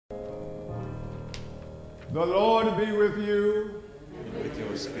The Lord be with you. And with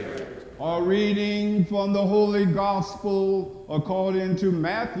your spirit. A reading from the Holy Gospel according to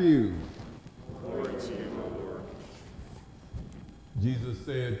Matthew. Glory to you, O Lord. Jesus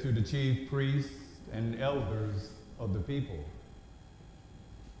said to the chief priests and elders of the people,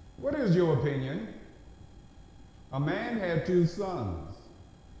 "What is your opinion? A man had 2 sons.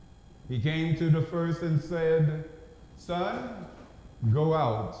 He came to the first and said, 'Son, go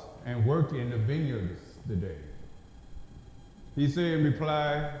out and work in the vineyards today.' He said in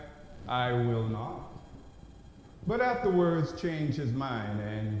reply, 'I will not.' But afterwards changed his mind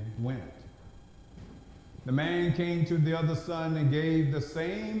and went. The man came to the other son and gave the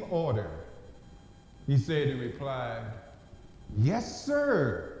same order. He said in reply, 'Yes,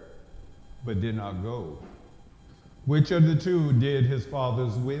 sir,' but did not go. Which of the 2 did his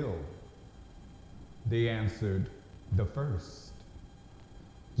father's will?" They answered, "The first."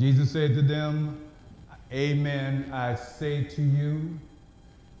 Jesus said to them, "Amen, I say to you,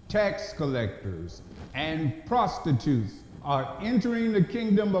 tax collectors and prostitutes are entering the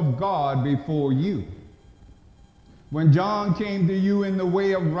kingdom of God before you. When John came to you in the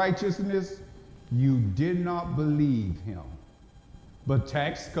way of righteousness, you did not believe him, but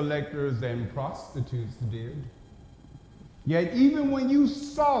tax collectors and prostitutes did. Yet even when you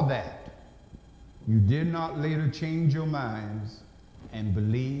saw that, you did not later change your minds and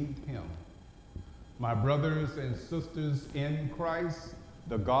believed him." My brothers and sisters in Christ,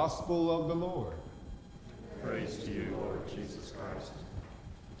 the gospel of the Lord. Praise to you, Lord Jesus Christ.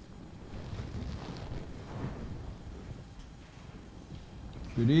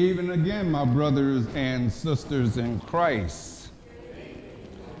 Good evening again, my brothers and sisters in Christ.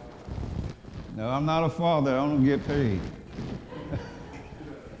 No, I'm not a father. I don't get paid.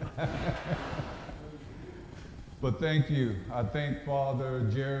 But thank you. I thank Father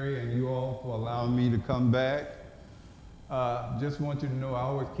Jerry and you all for allowing me to come back. Just want you to know I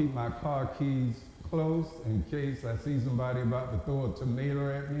always keep my car keys close in case I see somebody about to throw a tomato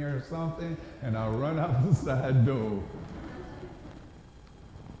at me or something, and I'll run out the side door.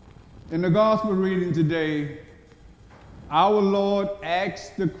 In the gospel reading today, our Lord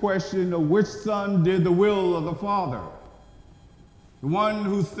asked the question of which son did the will of the Father. The one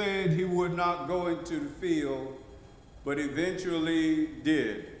who said he would not go into the field, but eventually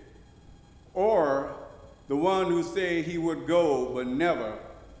did. Or the one who said he would go, but never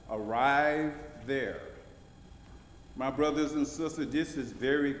arrived there. My brothers and sisters, this is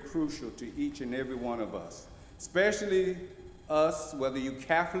very crucial to each and every one of us, especially us, whether you're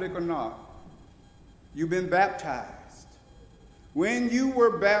Catholic or not. You've been baptized. When you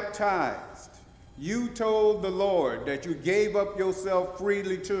were baptized, you told the Lord that you gave up yourself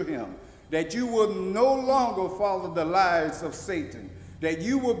freely to him, that you will no longer follow the lies of Satan, that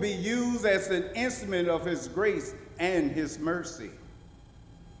you will be used as an instrument of his grace and his mercy.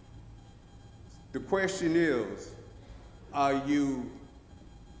 The question is, are you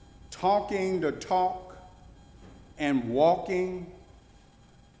talking the talk and walking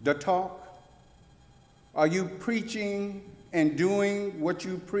the talk? Are you preaching and doing what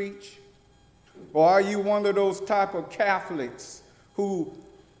you preach? Or are you one of those type of Catholics who,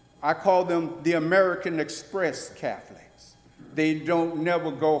 I call them the American Express Catholics? They don't never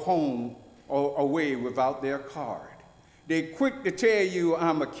go home or away without their card. They're quick to tell you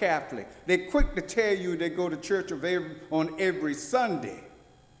I'm a Catholic. They're quick to tell you they go to church on every Sunday.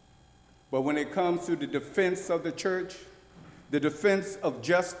 But when it comes to the defense of the church, the defense of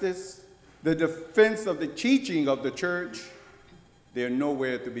justice, the defense of the teaching of the church, they're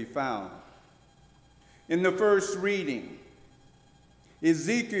nowhere to be found. In the first reading,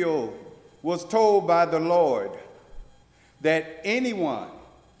 Ezekiel was told by the Lord that anyone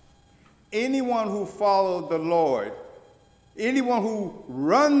who followed the Lord, anyone who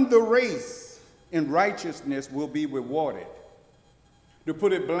run the race in righteousness will be rewarded. To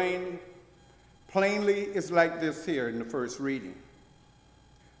put it plainly, it's like this here in the first reading.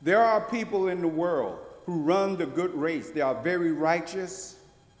 There are people in the world who run the good race. They are very righteous,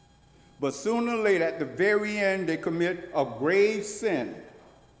 but sooner or later, at the very end, they commit a grave sin.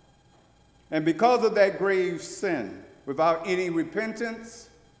 And because of that grave sin, without any repentance,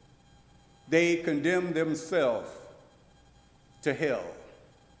 they condemn themselves to hell.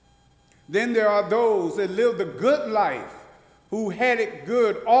 Then there are those that live the good life, who had it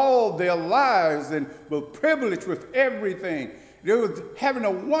good all their lives and were privileged with everything. They were having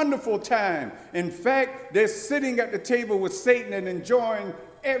a wonderful time. In fact, they're sitting at the table with Satan and enjoying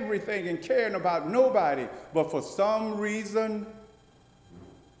everything and caring about nobody. But for some reason,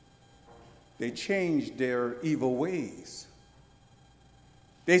 they changed their evil ways.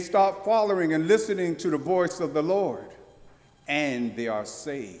 They start following and listening to the voice of the Lord, and they are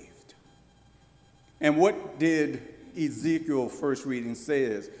saved. And what did Ezekiel first reading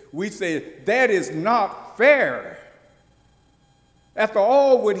says? We say, that is not fair. After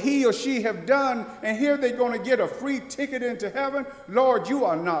all what he or she have done, and here they're going to get a free ticket into heaven? Lord, you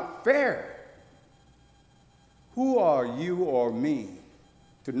are not fair. Who are you or me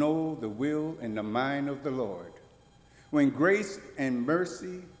to know the will and the mind of the Lord, when grace and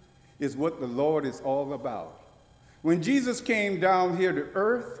mercy is what the Lord is all about? When Jesus came down here to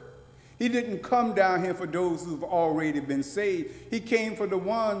earth, he didn't come down here for those who've already been saved. He came for the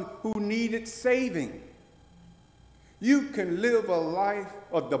one who needed saving. You can live a life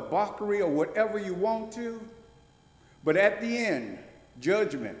of debauchery or whatever you want to, but at the end,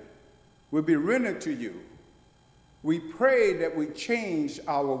 judgment will be rendered to you. We pray that we change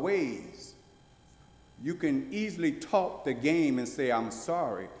our ways. You can easily talk the game and say, I'm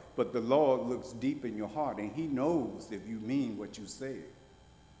sorry, but the Lord looks deep in your heart, and he knows if you mean what you say.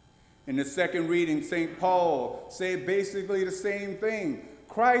 In the second reading, St. Paul said basically the same thing.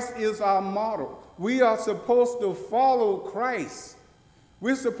 Christ is our model. We are supposed to follow Christ.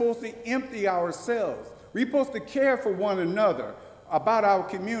 We're supposed to empty ourselves. We're supposed to care for one another, about our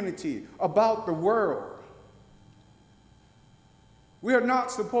community, about the world. We are not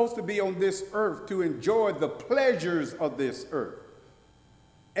supposed to be on this earth to enjoy the pleasures of this earth.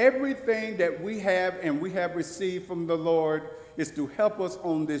 Everything that we have and we have received from the Lord is to help us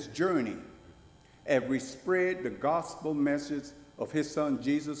on this journey as we spread the gospel message of his son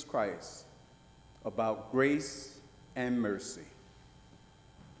Jesus Christ about grace and mercy.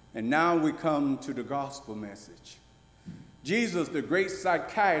 And now we come to the gospel message. Jesus, the great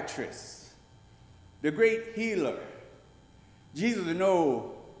psychiatrist, the great healer, Jesus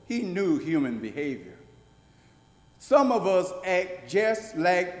he knew human behavior. Some of us act just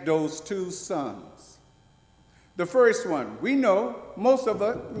like those two sons. The first one, we know, most of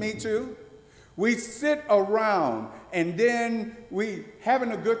us, me too, we sit around and then we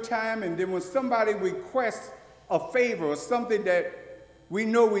having a good time, and then when somebody requests a favor or something that we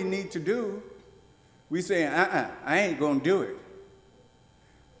know we need to do, we say, I ain't gonna do it.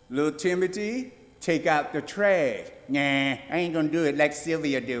 Little Timothy, take out the trash. Nah, I ain't gonna do it like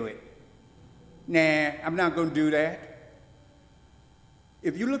Sylvia do it. Nah, I'm not gonna do that.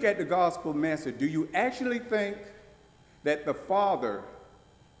 If you look at the gospel message, do you actually think that the Father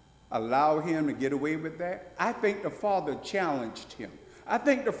allowed him to get away with that? I think the Father challenged him. I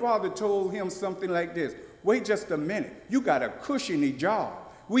think the Father told him something like this: wait just a minute, you got a cushiony job.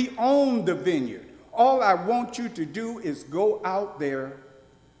 We own the vineyard. All I want you to do is go out there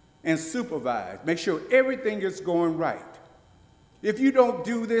and supervise, make sure everything is going right. If you don't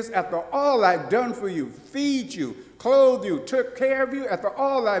do this after all I've done for you, feed you, clothe you, took care of you, after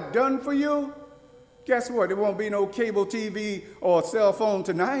all I've done for you, guess what? There won't be no cable TV or cell phone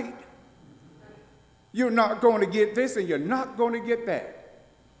tonight. You're not going to get this and you're not going to get that.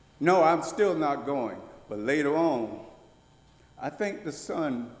 No, I'm still not going. But later on, I think the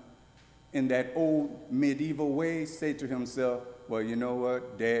son, in that old medieval way, said to himself, well, you know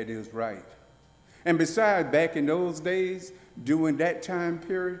what? Dad is right. And besides, back in those days, during that time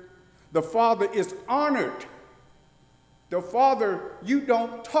period, the father is honored. The father, you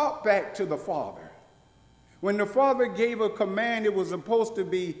don't talk back to the father. When the father gave a command, it was supposed to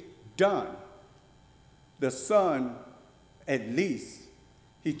be done. The son, at least,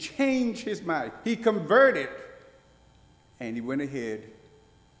 he changed his mind. He converted, and he went ahead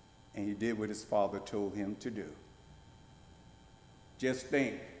and he did what his father told him to do. Just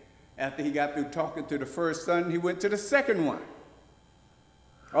think, after he got through talking to the first son, he went to the second one.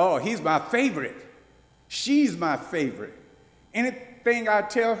 Oh, he's my favorite. She's my favorite. Anything I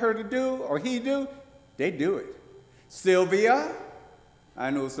tell her to do or he do, they do it. Sylvia,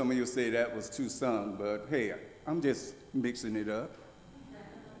 I know some of you say that was two sons, but hey, I'm just mixing it up.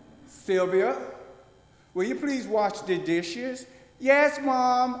 Sylvia, will you please wash the dishes? Yes,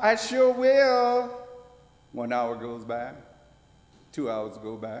 Mom, I sure will. 1 hour goes by. 2 hours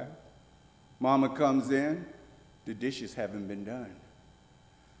go by. Mama comes in, the dishes haven't been done.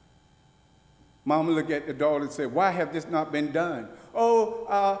 Mama look at the daughter and say, why have this not been done?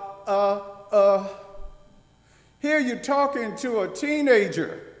 Here you're talking to a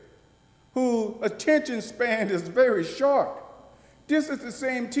teenager whose attention span is very short. This is the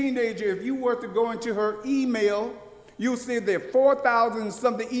same teenager, if you were to go into her email, you'll see there are 4,000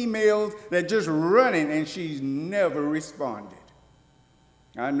 something emails that are just running, and she's never responded.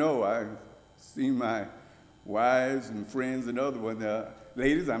 I know, I've seen my wives and friends and other ones.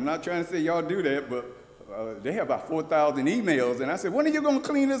 Ladies, I'm not trying to say y'all do that, but they have about 4,000 emails. And I said, when are you going to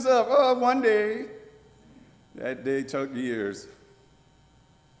clean this up? Oh, one day. That day took years.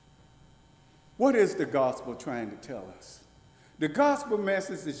 What is the gospel trying to tell us? The gospel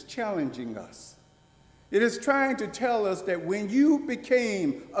message is challenging us. It is trying to tell us that when you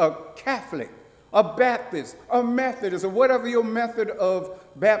became a Catholic, a Baptist, a Methodist, or whatever your method of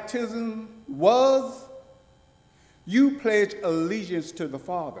baptism was, you pledge allegiance to the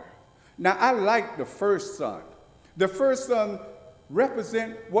Father. Now, I like the first son. The first son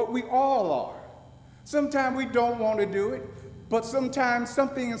represents what we all are. Sometimes we don't want to do it, but sometimes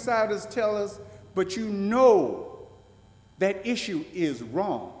something inside us tells us, but you know that issue is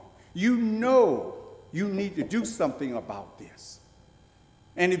wrong. You know you need to do something about this.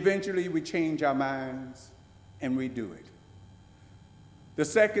 And eventually we change our minds and we do it. The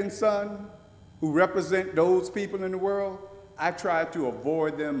second son, who represent those people in the world, I try to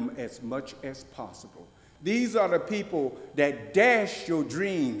avoid them as much as possible. These are the people that dash your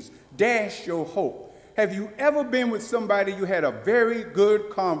dreams, dash your hope. Have you ever been with somebody you had a very good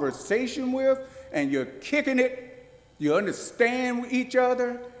conversation with, and you're kicking it, you understand each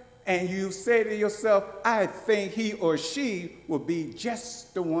other, and you say to yourself, I think he or she will be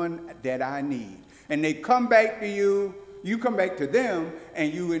just the one that I need. And they come back to you, you come back to them,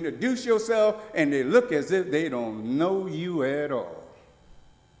 and you introduce yourself, and they look as if they don't know you at all.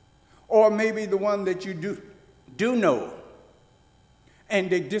 Or maybe the one that you do know, and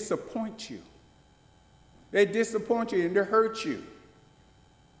they disappoint you. They disappoint you and they hurt you.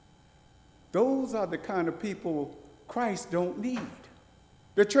 Those are the kind of people Christ don't need.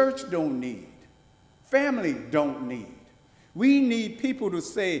 The church don't need. Family don't need. We need people to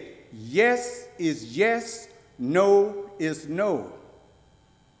say, yes is yes, no is no.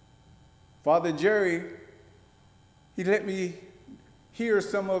 Father Jerry, he let me hear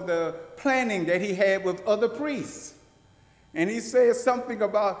some of the planning that he had with other priests. And he says something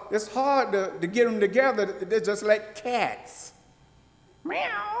about it's hard to get them together. They're just like cats.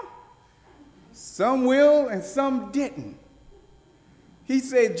 Meow. Some will and some didn't. He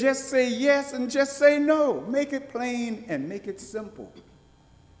said, just say yes and just say no. Make it plain and make it simple.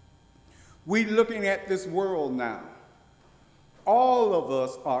 We're looking at this world now. All of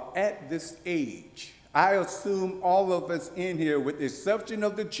us are at this age. I assume all of us in here, with the exception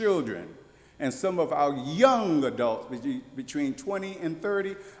of the children, and some of our young adults between 20 and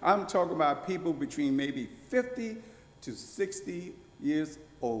 30, I'm talking about people between maybe 50 to 60 years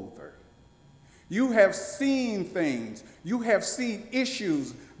older. You have seen things, you have seen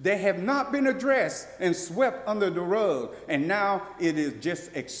issues that have not been addressed and swept under the rug, and now it is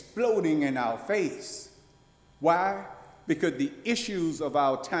just exploding in our face. Why? Because the issues of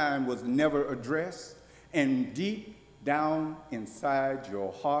our time was never addressed, and deep down inside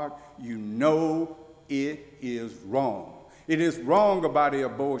your heart, you know it is wrong. It is wrong about the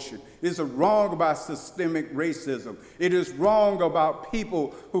abortion. It is wrong about systemic racism. It is wrong about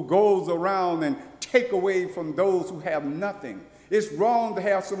people who goes around and take away from those who have nothing. It's wrong to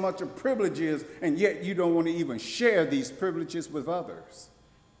have so much of privileges, and yet you don't want to even share these privileges with others.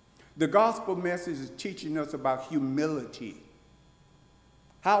 The gospel message is teaching us about humility,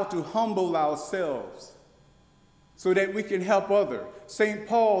 how to humble ourselves, so that we can help others. St.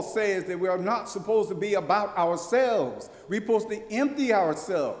 Paul says that we are not supposed to be about ourselves. We're supposed to empty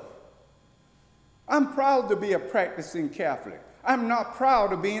ourselves. I'm proud to be a practicing Catholic. I'm not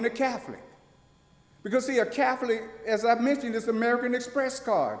proud of being a Catholic. Because see, a Catholic, as I mentioned, is American Express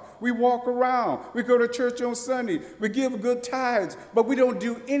card. We walk around, we go to church on Sunday, we give good tithes, but we don't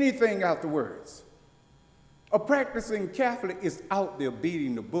do anything afterwards. A practicing Catholic is out there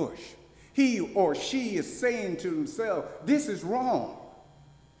beating the bush. He or she is saying to themselves, this is wrong.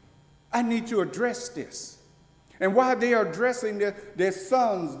 I need to address this. And while they are addressing their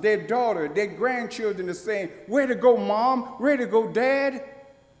sons, their daughter, their grandchildren are saying, where to go, Mom? Where to go, Dad?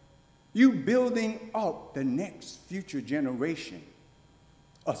 You building up the next future generation,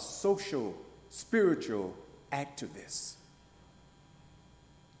 a social, spiritual activist.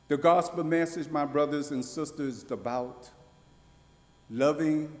 The gospel message, my brothers and sisters, is about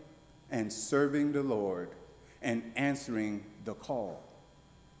loving and serving the Lord and answering the call.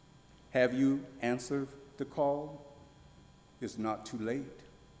 Have you answered the call? It's not too late.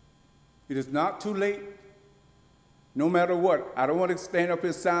 It is not too late. No matter what. I don't want to stand up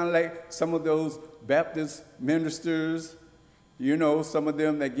and sound like some of those Baptist ministers, you know, some of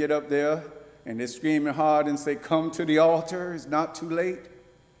them that get up there and they're screaming hard and say, come to the altar. It's not too late.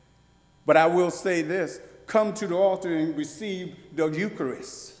 But I will say this, come to the altar and receive the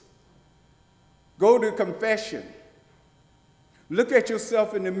Eucharist. Go to confession. Look at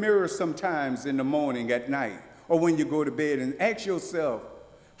yourself in the mirror sometimes in the morning, at night, or when you go to bed, and ask yourself,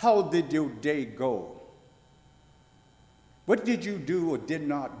 how did your day go? What did you do or did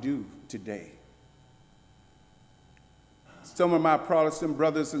not do today? Some of my Protestant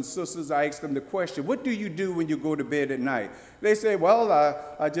brothers and sisters, I ask them the question, what do you do when you go to bed at night? They say, well,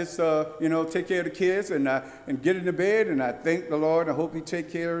 I just, take care of the kids and get into bed, and I thank the Lord. I hope he take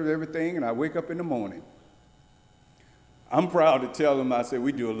care of everything, and I wake up in the morning. I'm proud to tell them, I say,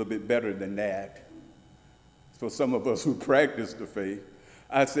 we do a little bit better than that. For some of us who practice the faith,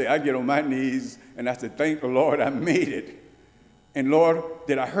 I say, I get on my knees, and I say, thank the Lord I made it. And Lord,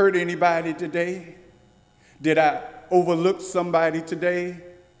 did I hurt anybody today? Did I overlook somebody today?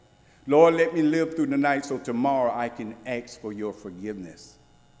 Lord, let me live through the night so tomorrow I can ask for your forgiveness.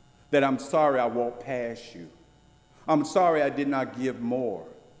 That I'm sorry I walked past you. I'm sorry I did not give more.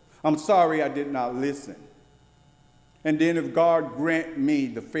 I'm sorry I did not listen. And then if God grant me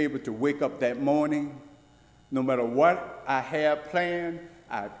the favor to wake up that morning, no matter what I have planned,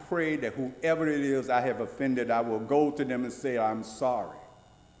 I pray that whoever it is I have offended, I will go to them and say, I'm sorry.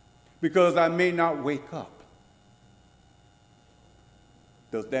 Because I may not wake up.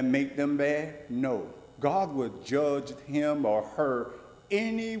 Does that make them bad? No. God will judge him or her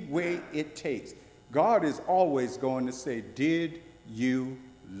any way it takes. God is always going to say, did you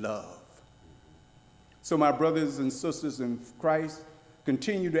love? So my brothers and sisters in Christ,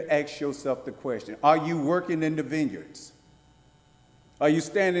 continue to ask yourself the question, are you working in the vineyards? Are you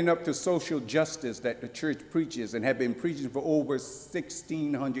standing up to social justice that the church preaches and have been preaching for over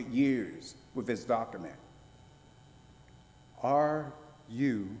 1,600 years with its document? Are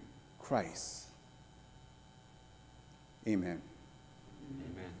you Christ? Amen.